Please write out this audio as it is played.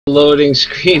loading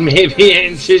screen maybe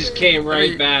and just came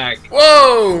right back.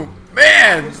 Whoa,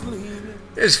 man!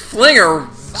 His flinger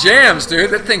jams, dude.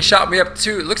 That thing shot me up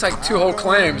it looks like 2 whole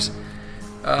claims.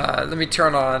 Let me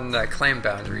turn on claim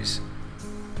boundaries.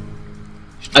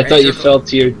 I thought you fell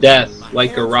to your death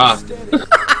like a rock.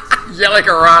 Yeah, like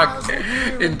a rock.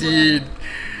 Indeed.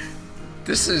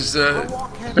 This is, I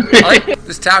like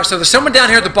this tower. So there's someone down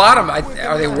here at the bottom.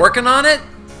 Are they working on it?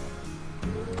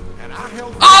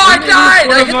 Oh, I died!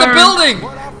 I hit the building!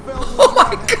 Oh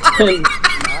my god!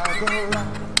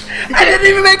 I didn't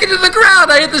even make it to the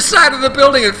ground! I hit the side of the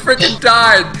building and freaking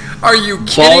died! Are you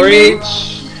kidding me?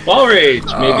 Ball Rage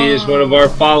maybe is one of our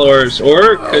followers,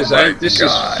 or because this is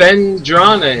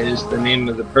Fendrana is the name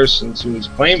of the person whose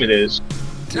claim it is.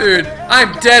 Dude,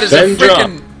 I'm dead as a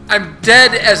freaking... I'm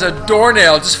dead as a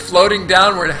doornail, just floating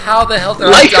downward. How the hell did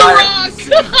I die? Like a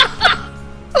rock!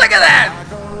 Look at that!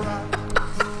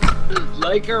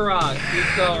 Like a rock, you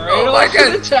fell right off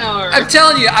the tower. I'm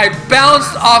telling you, I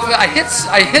bounced off it.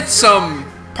 I hit some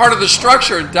part of the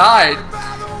structure and died.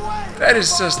 That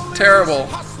is just terrible.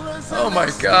 Oh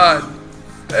my god,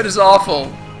 that is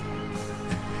awful.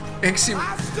 I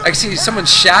can see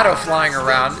someone's shadow flying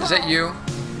around. Is that you?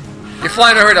 You're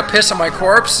flying over to piss on my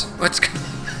corpse? What's?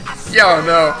 Yeah, oh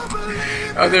no.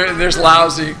 Oh, there's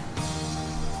Lousy.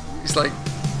 He's like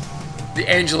the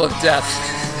angel of death.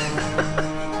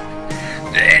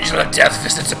 The angel of death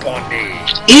visits upon me.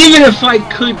 Even if I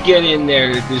could get in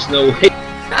there, there's no way.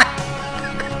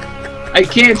 I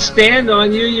can't stand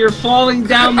on you. You're falling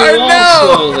down the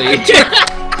wall slowly.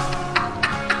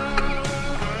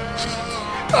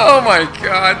 Oh my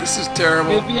god, this is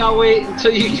terrible. Maybe I'll wait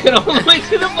until you get all the way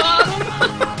to the bottom.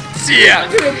 Yeah,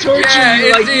 I'm gonna torture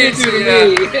you like you do to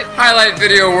me. Highlight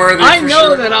video worthy. I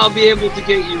know that I'll be able to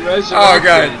get you resurrected. Oh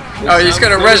god. Oh, he's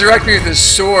gonna resurrect me with his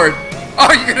sword.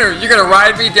 Oh, you're gonna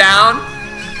ride me down?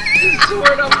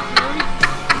 Sword up.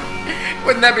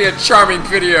 Wouldn't that be a charming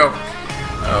video?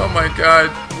 Oh my god.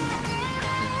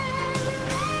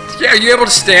 Yeah, are you able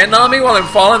to stand on me while I'm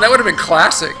falling? That would have been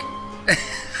classic.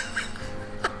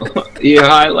 You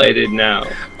highlighted now.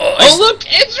 Oh look,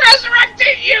 it's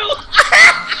resurrecting you!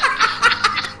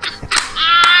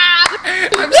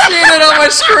 I'm seeing it on my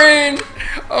screen.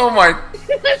 Oh my.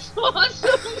 That's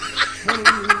awesome.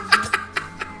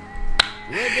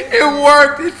 It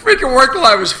worked. It freaking worked while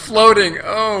I was floating.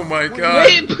 Oh my god.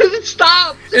 Wait, but it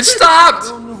stopped. It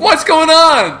stopped. What's going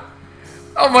on?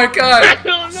 Oh my god. I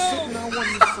don't know.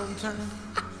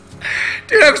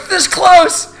 Dude, I was this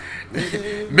close.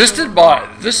 Missed it by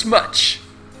this much.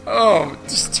 Oh,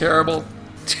 just terrible.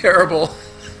 Terrible.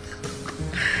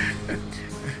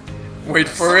 Wait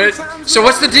for it. So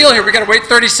what's the deal here? We gotta wait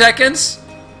 30 seconds?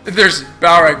 There's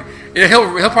Balrog. Yeah,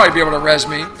 he'll probably be able to res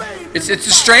me. It's the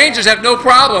strangers have no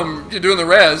problem doing the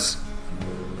res.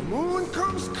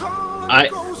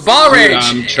 Ball Rage.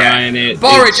 I'm trying it.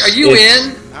 Ball Rage, are you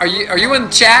in? Are you in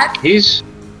chat? He's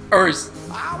or is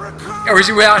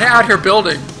he out here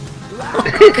building?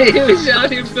 He was out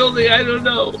here building. I don't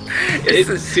know.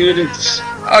 Dude, it's.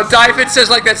 Dyfit says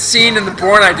like that scene in The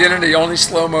Bourne Identity, only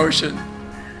slow motion.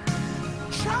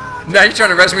 Now you're trying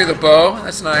to res me with a bow.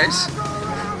 That's nice.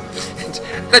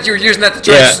 I thought you were using that to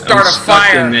try to start a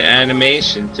fire. In the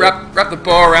animation. Wrap the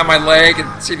bow around my leg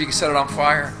and see if you can set it on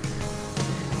fire.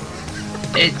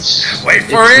 Wait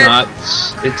for it.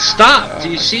 It stopped. Do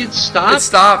you see it stopped? It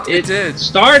stopped. It did.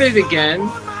 Started again.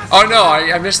 Oh no!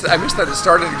 I missed. I missed that it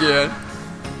started again.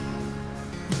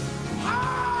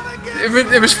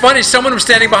 It was funny. Someone was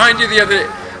standing behind you the other day.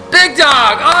 Big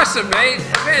dog, awesome, mate,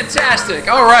 fantastic.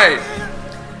 All right.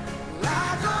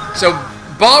 So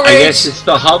Ball Rage. I guess it's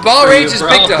the hub. Ball Rage is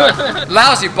big dog.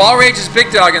 Lousy. Ball Rage is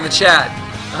big dog in the chat.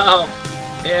 Oh,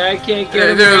 yeah, I can't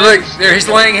get him. Look, he's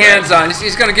laying hands on.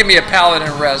 He's gonna give me a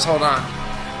paladin res. Hold on.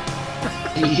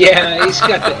 Yeah, he's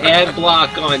got the ad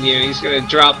block on you. He's gonna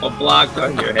drop a block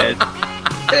on your head.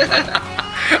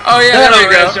 Oh yeah, there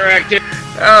we go. Resurrected.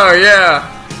 Oh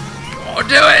yeah. Oh,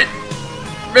 do it,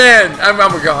 man. I'm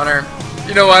a goner.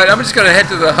 You know what? I'm just gonna head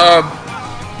to the hub.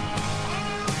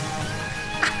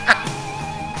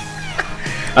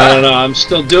 I don't know. I'm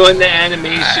still doing the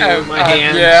animation with my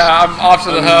hands. Yeah, I'm off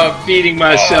to the hub. Feeding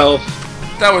myself.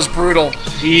 That was brutal.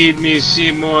 Feed me,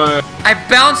 Seymour. I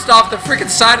bounced off the freaking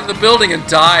side of the building and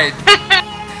died.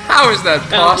 How is that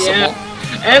possible?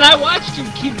 Yeah. And I watched you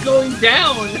keep going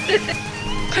down.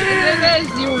 And as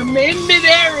you were in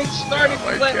midair, it started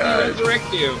to let me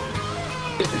resurrect you.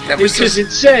 Because it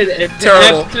said F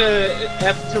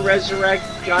to resurrect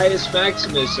Gaius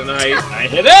Maximus, and I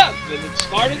hit F, and it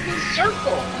started this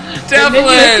circle. Devlin! And then you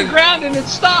hit the ground, and it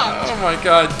stopped. Oh my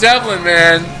god, Devlin,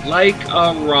 man. Like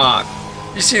a rock.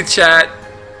 You see the chat?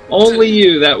 Only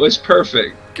you. That was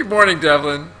perfect. Good morning,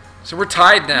 Devlin. So we're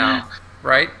tied now,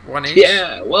 right? 1 each?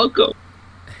 Yeah, welcome.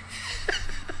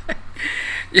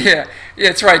 Yeah,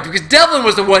 that's right. Because Devlin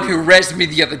was the one who rezzed me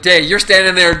the other day. You're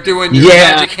standing there doing your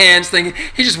magic hands thing.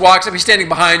 He just walks up. He's standing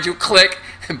behind you. Click.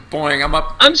 And boing, I'm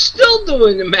up. I'm still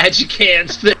doing the magic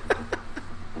hands thing.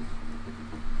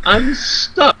 I'm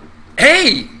stuck.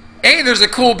 Hey, there's a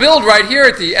cool build right here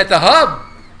at the hub.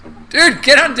 Dude,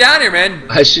 get on down here, man.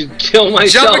 I should kill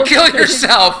myself. Jump and kill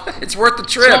yourself. It's worth the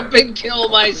trip. Jump and kill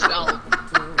myself.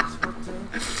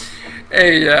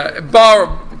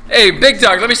 Hey, Big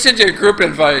Dog, let me send you a group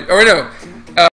invite. Or no,